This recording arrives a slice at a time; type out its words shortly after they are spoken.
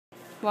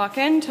Walk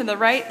in, to the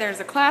right there's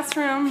a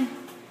classroom.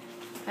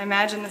 I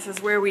imagine this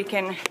is where we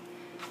can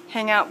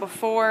hang out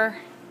before,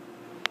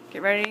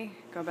 get ready,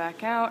 go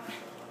back out.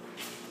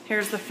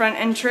 Here's the front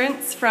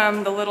entrance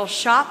from the little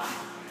shop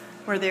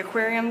where the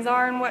aquariums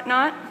are and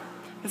whatnot.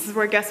 This is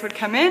where guests would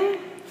come in.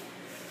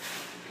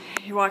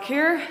 You walk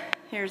here,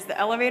 here's the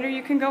elevator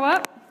you can go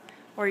up,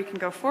 or you can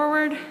go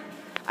forward.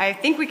 I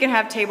think we can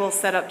have tables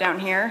set up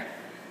down here.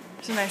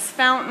 There's a nice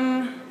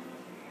fountain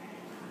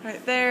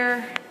right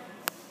there.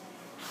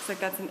 Looks like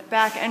that's in the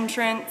back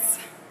entrance.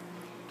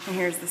 And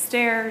here's the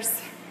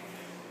stairs.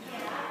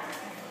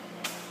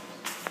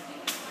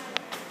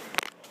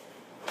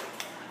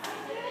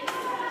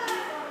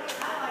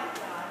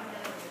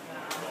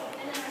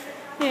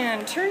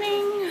 And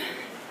turning.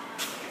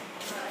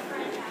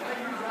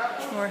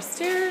 More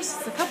stairs,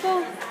 just a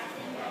couple.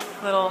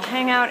 Little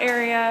hangout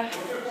area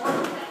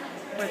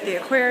with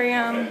the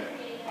aquarium.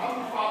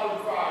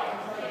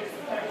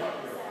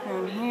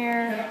 And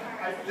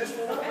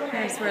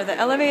here's where the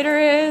elevator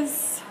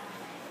is.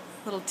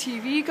 Little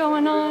TV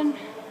going on.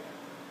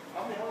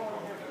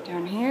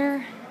 Down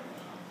here.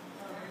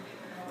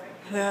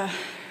 The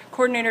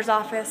coordinator's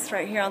office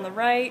right here on the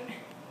right.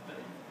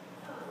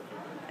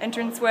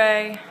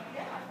 Entranceway,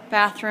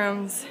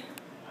 bathrooms.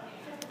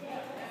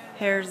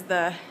 Here's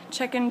the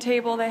check-in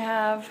table they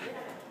have.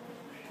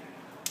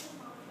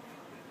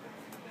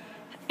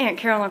 Aunt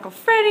Carol and Uncle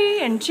Freddie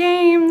and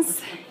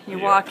James. You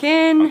walk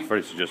in. Uncle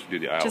Freddie suggests you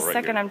do the aisle just a right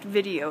second, here. I'm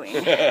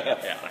videoing.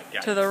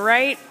 Yeah. To the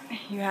right,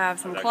 you have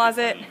some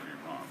closet.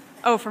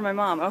 Oh, for my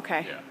mom,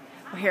 okay. Yeah.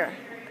 Well, here,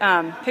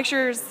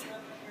 pictures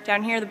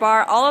down here, the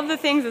bar. All of the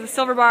things with the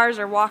silver bars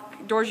are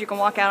doors you can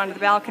walk out onto the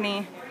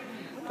balcony.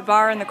 The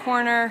bar in the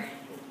corner,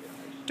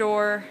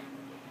 door,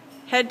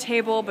 head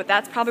table, but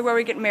that's probably where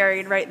we get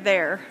married, right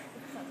there.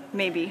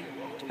 Maybe,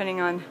 depending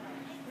on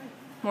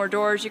more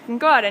doors. You can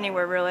go out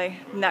anywhere, really.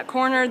 In that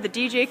corner, the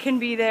DJ can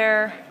be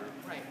there.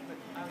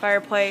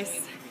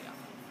 Fireplace.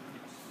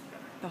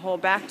 The whole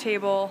back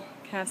table,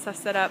 kind of stuff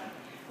set up.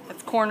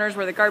 That's corners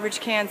where the garbage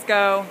cans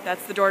go.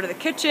 That's the door to the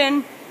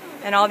kitchen.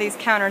 And all these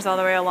counters all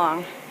the way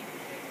along.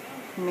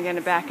 And they're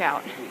gonna back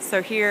out.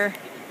 So here,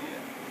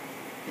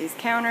 these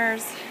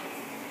counters.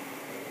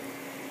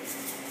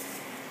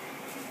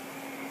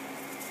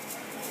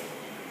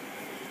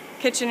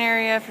 Kitchen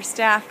area for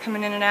staff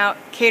coming in and out.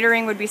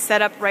 Catering would be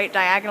set up right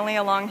diagonally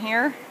along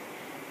here.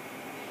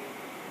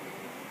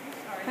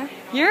 Okay.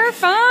 You're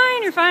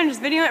fine,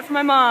 just videoing it for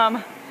my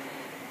mom.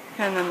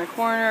 And then the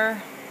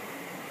corner.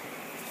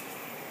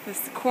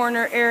 This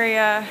corner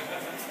area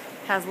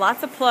has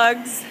lots of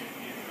plugs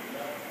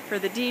for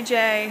the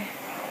DJ.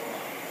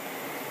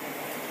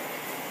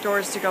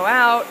 Doors to go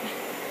out.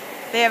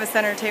 They have a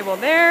center table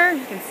there.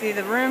 You can see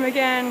the room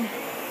again.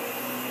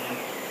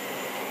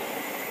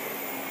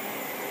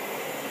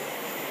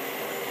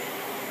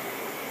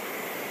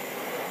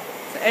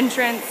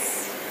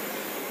 Entrance.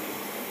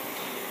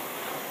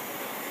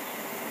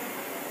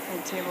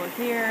 And table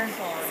here.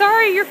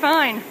 Sorry, you're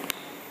fine.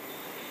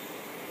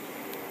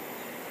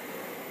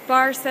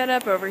 Bar set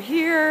up over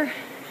here.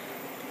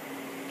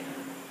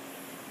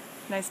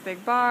 Nice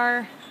big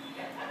bar.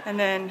 And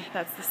then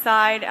that's the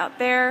side out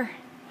there.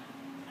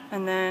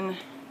 And then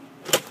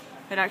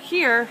right out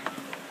here,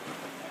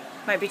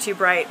 might be too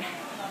bright.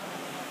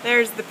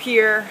 There's the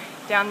pier.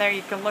 Down there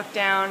you can look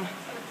down.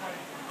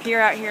 Pier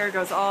out here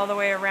goes all the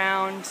way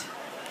around.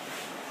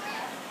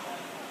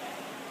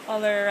 All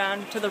the way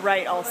around to the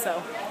right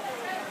also.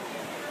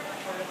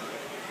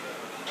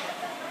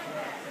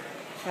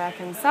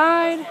 Back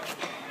inside.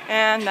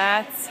 And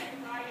that's...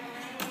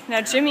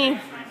 Now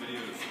Jimmy...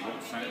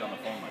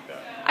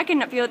 I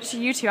can upload it to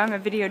YouTube. I'm a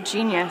video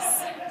genius.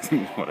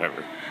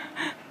 Whatever.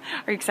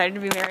 Are you excited to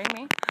be marrying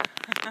me?